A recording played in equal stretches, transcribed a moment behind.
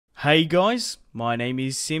Hey guys, my name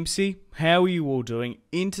is Simpzy. How are you all doing?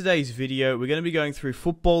 In today's video, we're going to be going through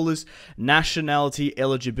footballers' nationality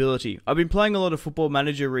eligibility. I've been playing a lot of Football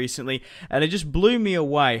Manager recently, and it just blew me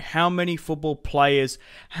away how many football players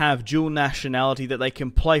have dual nationality that they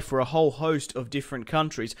can play for a whole host of different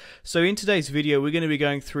countries. So in today's video, we're going to be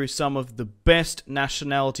going through some of the best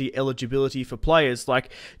nationality eligibility for players.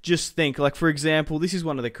 Like, just think, like for example, this is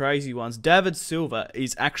one of the crazy ones. David Silva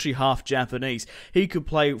is actually half Japanese. He could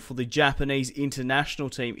play for the Japanese international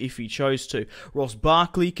team if he chose to. Ross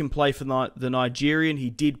Barkley can play for the Nigerian. He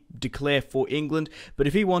did declare for England, but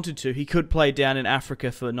if he wanted to, he could play down in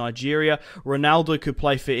Africa for Nigeria. Ronaldo could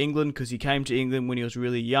play for England because he came to England when he was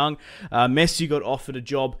really young. Messi got offered a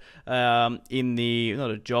job a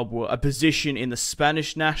position in the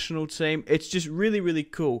Spanish national team. It's just really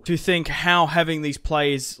cool to think how having these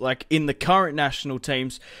players like in the current national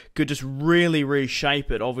teams could just really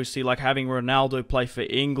reshape it. Obviously, like having Ronaldo play for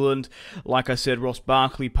England, like I said, Ross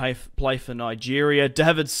Barkley play for Nigeria,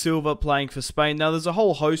 David Silva playing for Spain. Now, there's a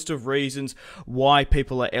whole host of reasons why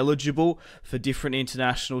people are eligible for different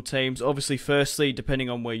international teams. Obviously, firstly, depending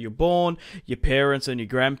on where you're born, your parents and your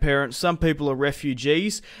grandparents. Some people are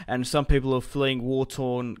refugees, and some people are fleeing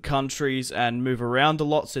war-torn countries and move around a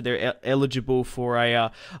lot, so they're eligible for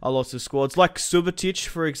a lot of squads. Like Subotic,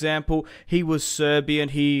 for example, he was Serbian.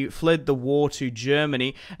 He fled the war to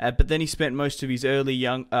Germany, but then he spent most of his early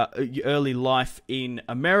life in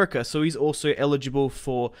America, so he's also eligible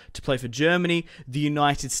to play for Germany, the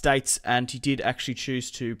United States, and he did actually choose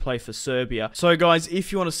to play for Serbia. So guys,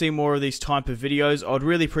 if you want to see more of these type of videos, I'd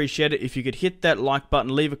really appreciate it if you could hit that like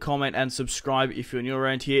button, leave a comment, and subscribe if you're new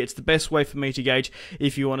around here. It's the best way for me to gauge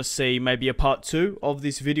if you want to see maybe a part 2 of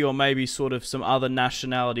this video, or maybe sort of some other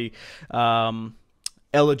nationality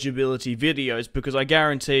eligibility videos, because I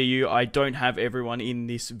guarantee you I don't have everyone in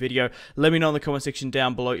this video. Let me know in the comment section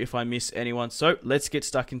down below if I miss anyone. So let's get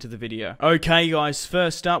stuck into the video. Okay guys,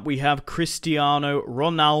 first up we have Cristiano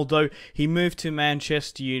Ronaldo. He moved to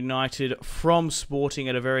Manchester United from Sporting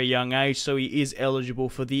at a very young age, so he is eligible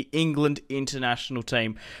for the England international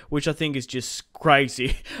team, which I think is just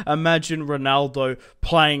crazy. Imagine Ronaldo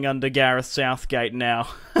playing under Gareth Southgate now.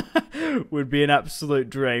 Would be an absolute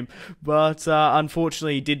dream. But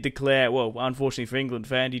unfortunately, he did declare, well, unfortunately for England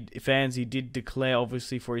fans, he did declare,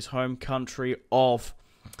 obviously, for his home country of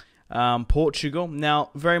Portugal.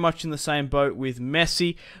 Now, very much in the same boat with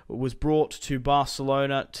Messi, was brought to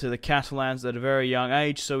Barcelona, to the Catalans at a very young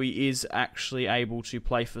age, so he is actually able to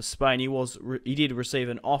play for Spain. He did receive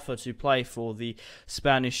an offer to play for the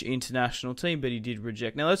Spanish international team, but he did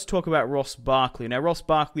reject. Now, let's talk about Ross Barkley. Now, Ross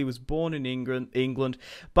Barkley was born in England,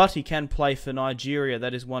 but he can play for Nigeria.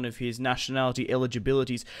 That is one of his nationality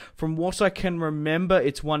eligibilities. From what I can remember,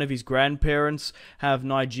 it's one of his grandparents have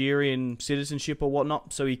Nigerian citizenship or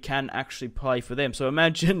whatnot, so he can actually play for them. So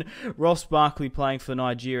imagine Ross Barkley playing for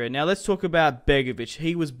Nigeria. Now let's talk about Begovic.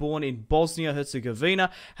 He was born in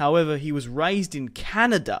Bosnia-Herzegovina. However, he was raised in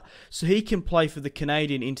Canada, so he can play for the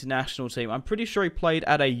Canadian international team. I'm pretty sure he played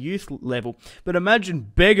at a youth level. But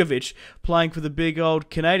imagine Begovic playing for the big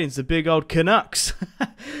old Canadians, the big old Canucks.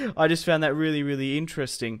 I just found that really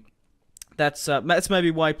interesting. That's maybe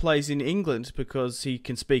why he plays in England, because he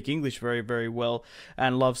can speak English very well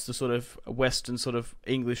and loves the sort of Western sort of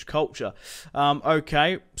English culture.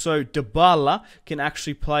 Okay, so Dybala can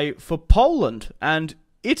actually play for Poland and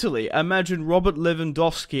Italy. Imagine Robert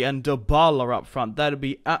Lewandowski and Dybala up front. That'd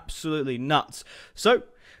be absolutely nuts. So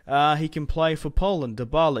he can play for Poland,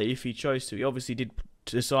 Dybala, if he chose to. He obviously did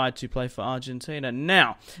decide to play for Argentina.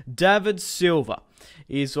 Now, David Silva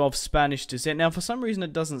is of Spanish descent. Now, for some reason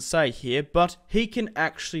it doesn't say here, but he can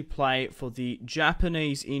actually play for the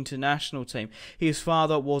Japanese international team. His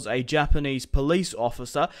father was a Japanese police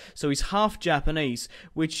officer, so he's half Japanese,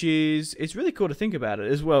 which is, it's really cool to think about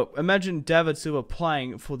it as well. Imagine David Silva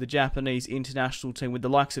playing for the Japanese international team with the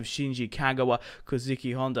likes of Shinji Kagawa,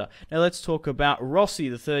 Kozuki Honda. Now, let's talk about Rossi,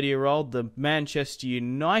 the 30-year-old, the Manchester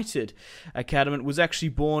United academy, was actually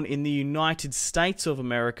born in the United States of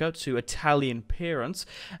America to Italian parents.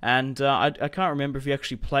 And I can't remember if he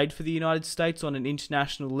actually played for the United States on an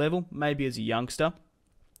international level, maybe as a youngster.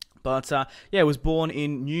 But yeah, was born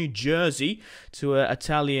in New Jersey to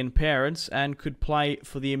Italian parents and could play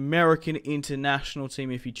for the American international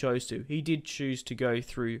team if he chose to. He did choose to go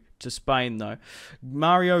through to Spain, though.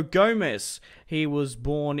 Mario Gomez. He was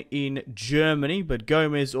born in Germany, but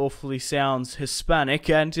Gomez awfully sounds Hispanic,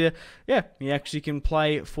 and yeah, he actually can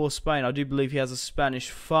play for Spain. I do believe he has a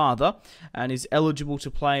Spanish father and is eligible to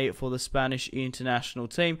play for the Spanish international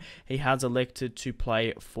team. He has elected to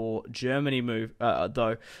play for Germany,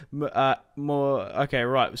 though. Okay,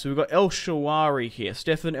 right. So we've got El Shawari here,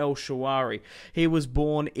 Stefan El Shawari. He was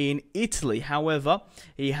born in Italy. However,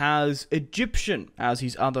 he has Egyptian as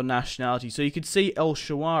his other nationality. So you could see El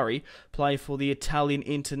Shawari play for the Italian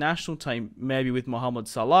international team, maybe with Mohamed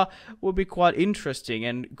Salah, would be quite interesting,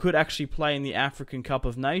 and could actually play in the African Cup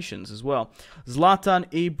of Nations as well. Zlatan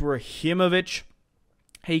Ibrahimovic.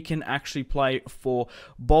 He can actually play for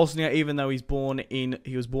Bosnia, even though he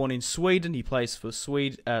was born in Sweden. He plays for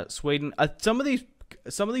Sweden.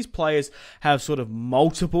 Some of these players have sort of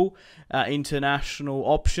multiple international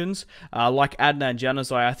options, like Adnan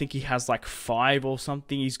Januzaj. I think he has like 5 or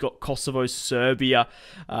something. He's got Kosovo, Serbia,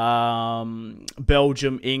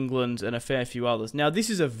 Belgium, England, and a fair few others. Now, this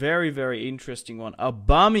is a very, very interesting one.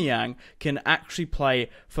 Aubameyang can actually play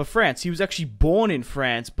for France. He was actually born in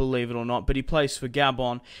France, believe it or not, but he plays for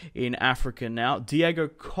Gabon in Africa now. Diego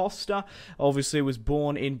Costa obviously was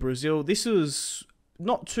born in Brazil. This was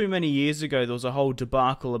not too many years ago. There was a whole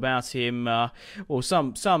debacle about him.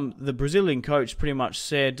 The Brazilian coach pretty much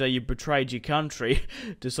said, you betrayed your country,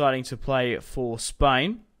 deciding to play for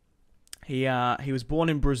Spain. He was born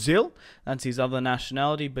in Brazil, that's his other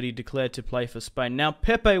nationality, but he declared to play for Spain. Now,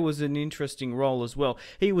 Pepe was an interesting role as well.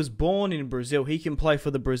 He was born in Brazil. He can play for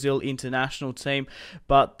the Brazil international team,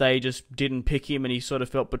 but they just didn't pick him, and he sort of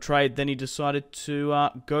felt betrayed. Then he decided to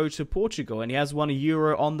go to Portugal, and he has won a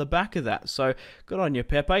Euro on the back of that. So, good on you,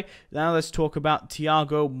 Pepe. Now, let's talk about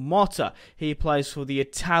Thiago Motta. He plays for the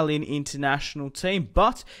Italian international team,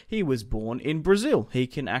 but he was born in Brazil. He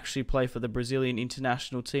can actually play for the Brazilian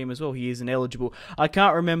international team as well. He is ineligible. I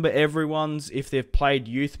can't remember everyone's if they've played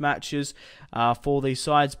youth matches for these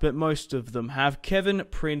sides, but most of them have. Kevin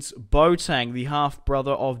Prince Boateng, the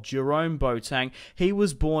half-brother of Jerome Boateng, he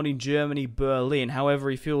was born in Germany, Berlin.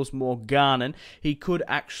 However, he feels more Ghanaian. He could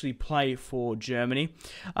actually play for Germany.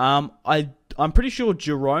 I'm pretty sure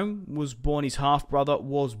Jerome was born, his half-brother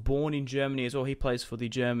was born in Germany as well. He plays for the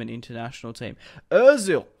German international team.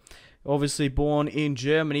 Özil, obviously born in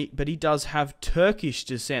Germany, but he does have Turkish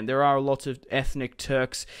descent. There are a lot of ethnic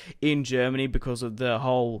Turks in Germany because of the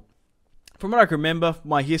whole... From what I can remember,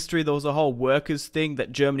 my history, there was a whole workers thing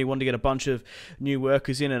that Germany wanted to get a bunch of new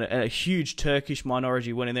workers in, and a huge Turkish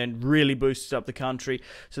minority went in there and really boosted up the country.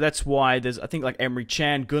 So that's why there's, I think, like Emre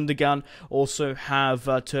Can, Gundogan also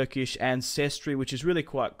have Turkish ancestry, which is really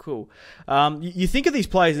quite cool. You think of these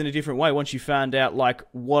players in a different way once you found out, like,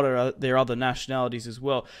 what are their other nationalities as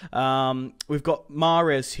well. We've got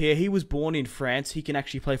Mahrez here. He was born in France. He can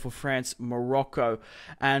actually play for France, Morocco,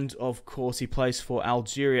 and, of course, he plays for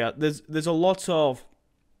Algeria. There's a lot of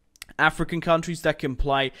African countries that can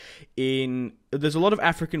play in... There's a lot of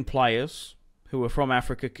African players who are from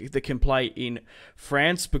Africa that can play in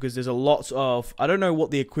France, because there's a lot of... I don't know what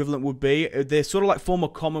the equivalent would be. They're sort of like former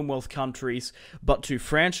Commonwealth countries, but to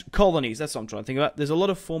French colonies. That's what I'm trying to think about. There's a lot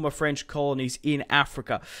of former French colonies in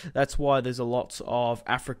Africa. That's why there's a lot of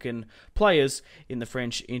African players in the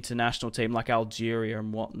French international team, like Algeria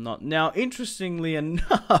and whatnot. Now, interestingly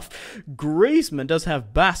enough, Griezmann does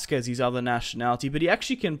have Basque as his other nationality, but he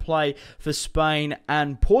actually can play for Spain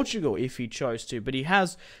and Portugal if he chose to. But he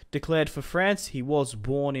has declared for France. He was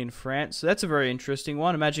born in France. So that's a very interesting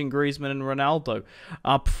one. Imagine Griezmann and Ronaldo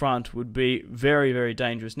up front would be very, very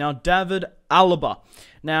dangerous. Now, David Alaba.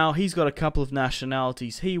 Now, he's got a couple of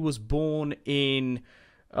nationalities. He was born in...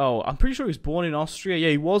 Oh, I'm pretty sure he was born in Austria. Yeah,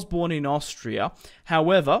 he was born in Austria.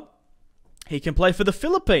 However, he can play for the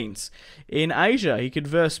Philippines in Asia. He could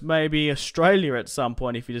verse maybe Australia at some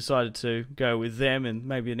point if he decided to go with them, and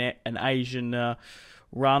maybe an Asian...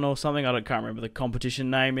 run or something. I can't remember the competition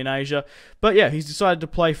name in Asia. But yeah, he's decided to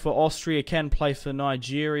play for Austria, can play for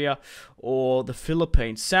Nigeria or the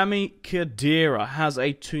Philippines. Sami Khedira has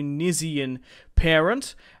a Tunisian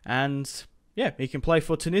parent, and yeah, he can play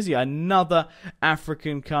for Tunisia, another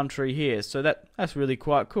African country here. So that's really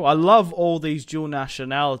quite cool. I love all these dual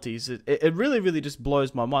nationalities. It really, really just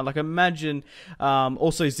blows my mind. Like, imagine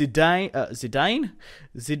also Zinedine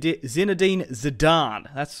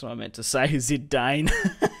Zidane. That's what I meant to say, Zidane.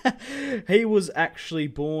 He was actually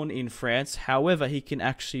born in France. However, he can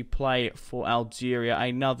actually play for Algeria,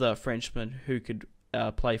 another Frenchman who could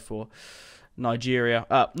play for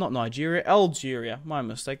Not Nigeria, Algeria. My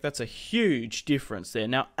mistake. That's a huge difference there.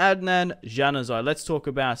 Now, Adnan Januzaj, let's talk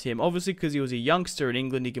about him. Obviously, because he was a youngster in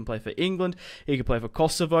England, he can play for England. He can play for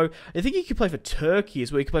Kosovo. I think he can play for Turkey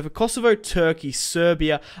as well. He can play for Kosovo, Turkey,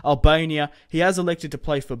 Serbia, Albania. He has elected to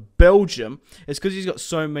play for Belgium. It's because he's got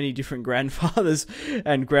so many different grandfathers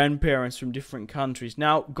and grandparents from different countries.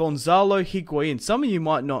 Now, Gonzalo Higuain. Some of you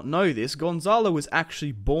might not know this. Gonzalo was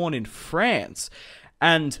actually born in France.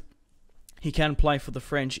 And he can play for the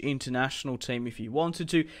French international team if he wanted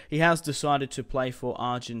to. He has decided to play for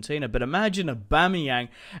Argentina. But imagine Aubameyang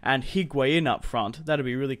and Higuain up front. That'd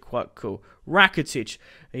be really quite cool. Rakitic,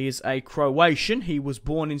 he is a Croatian. He was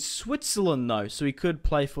born in Switzerland, though, so he could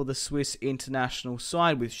play for the Swiss international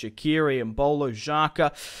side with Shaqiri and Bolo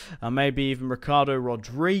Xhaka, maybe even Ricardo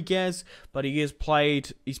Rodriguez. But he's playing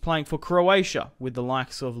for Croatia with the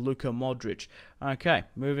likes of Luka Modric. Okay,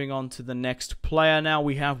 moving on to the next player. Now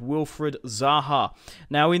we have Wilfried Zaha.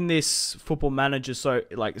 Now in this Football Manager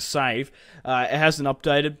save, it hasn't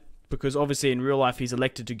updated because obviously in real life he's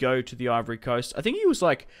elected to go to the Ivory Coast. I think a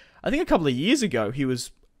couple of years ago he was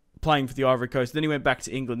playing for the Ivory Coast. Then he went back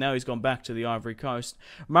to England. Now he's gone back to the Ivory Coast.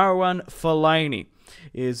 Marouane Fellaini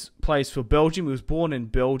plays for Belgium. He was born in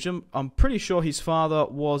Belgium. I'm pretty sure his father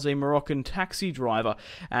was a Moroccan taxi driver,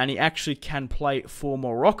 and he actually can play for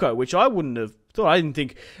Morocco, which I wouldn't have thought. I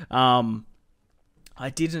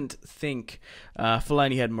didn't think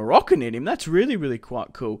Fellaini had Moroccan in him. That's really, really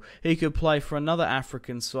quite cool. He could play for another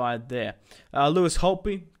African side there. Lewis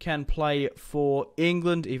Holtby can play for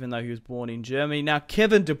England, even though he was born in Germany. Now,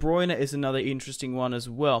 Kevin De Bruyne is another interesting one as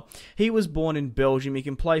well. He was born in Belgium. He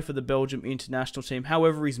can play for the Belgium international team.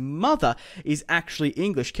 However, his mother is actually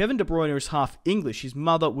English. Kevin De Bruyne is half English. His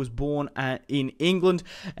mother was born in England,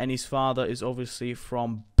 and his father is obviously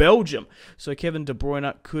from Belgium. So Kevin De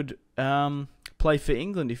Bruyne could play for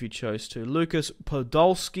England if he chose to. Lukas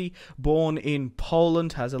Podolski, born in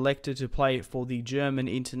Poland, has elected to play for the German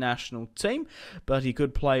international team, but he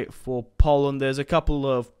could play for Poland. There's a couple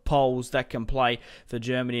of Poles that can play for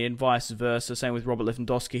Germany and vice versa. Same with Robert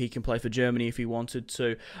Lewandowski. He can play for Germany if he wanted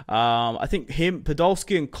to. I think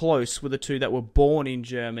Podolski and Klose were the two that were born in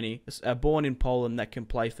Germany, born in Poland, that can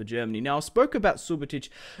play for Germany. Now, I spoke about Subotic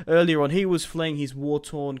earlier on. He was fleeing his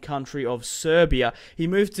war-torn country of Serbia. He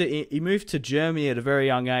moved to Germany at a very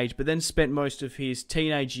young age, but then spent most of his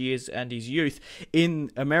teenage years and his youth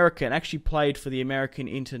in America, and actually played for the American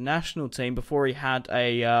international team before he had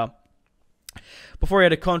a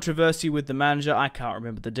controversy with the manager. I can't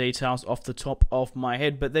remember the details off the top of my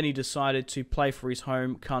head, but then he decided to play for his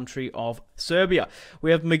home country of Serbia. We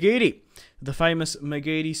have Magidi. The famous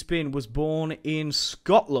Magidi spin was born in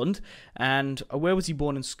Scotland. And where was he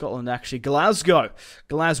born in Scotland, actually? Glasgow.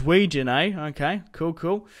 Glaswegian, eh? Okay,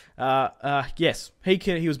 cool. Yes,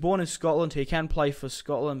 he was born in Scotland. He can play for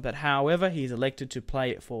Scotland, but however, he's elected to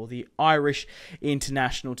play for the Irish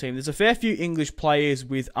international team. There's a fair few English players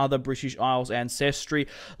with other British Isles ancestry,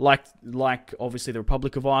 like obviously the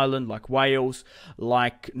Republic of Ireland, like Wales,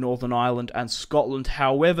 like Northern Ireland and Scotland.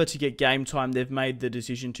 However, to get game time, they've made the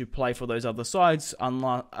decision to play for those other sides,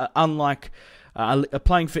 unlike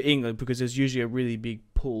playing for England, because there's usually a really big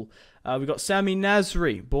pool. We've got Sami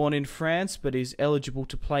Nasri, born in France, but is eligible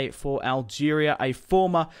to play for Algeria, a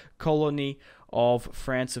former colony of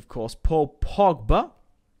France, of course. Paul Pogba,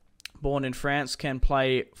 born in France, can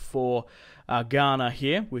play for Ghana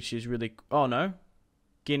here, which is really... Oh, no.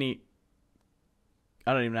 Guinea...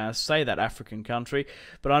 I don't even know how to say that African country,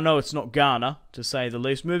 but I know it's not Ghana, to say the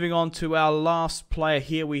least. Moving on to our last player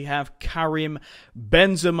here, we have Karim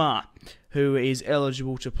Benzema, who is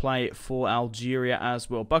eligible to play for Algeria as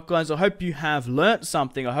well. But guys, I hope you have learnt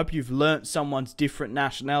something. I hope you've learnt someone's different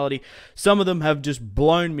nationality. Some of them have just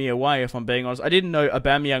blown me away, if I'm being honest. I didn't know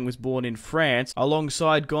Aubameyang was born in France,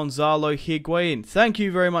 alongside Gonzalo Higuain. Thank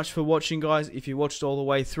you very much for watching, guys. If you watched all the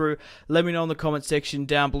way through, let me know in the comment section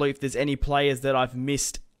down below if there's any players that I've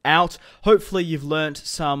missed out. Hopefully you've learnt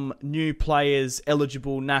some new players'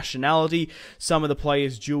 eligible nationality, some of the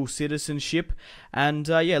players' dual citizenship, and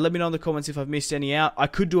yeah, let me know in the comments if I've missed any out. I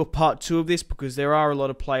could do a part 2 of this because there are a lot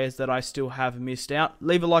of players that I still have missed out.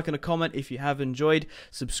 Leave a like and a comment if you have enjoyed.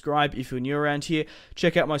 Subscribe if you're new around here.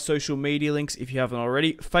 Check out my social media links if you haven't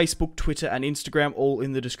already. Facebook, Twitter and Instagram, all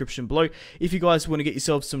in the description below. If you guys want to get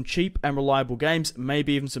yourselves some cheap and reliable games,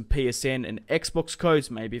 maybe even some PSN and Xbox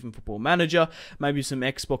codes, maybe even Football Manager, maybe some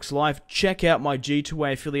Xbox Live, check out my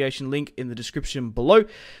G2A affiliation link in the description below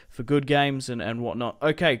for good games and whatnot.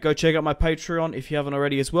 Okay, go check out my Patreon if you haven't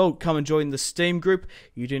already as well, come and join the Steam group.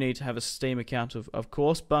 You do need to have a Steam account, of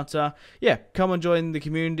course. But, yeah, come and join the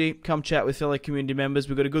community. Come chat with fellow community members.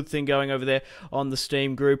 We've got a good thing going over there on the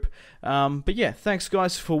Steam group. But, yeah, thanks,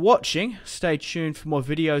 guys, for watching. Stay tuned for more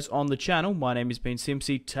videos on the channel. My name has been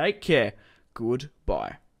Simpzy. Take care.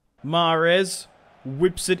 Goodbye. Mahrez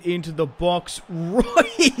whips it into the box.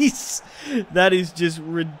 Royce! That is just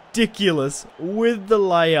ridiculous. With the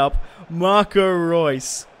layup, Marco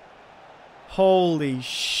Royce. Holy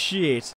shit.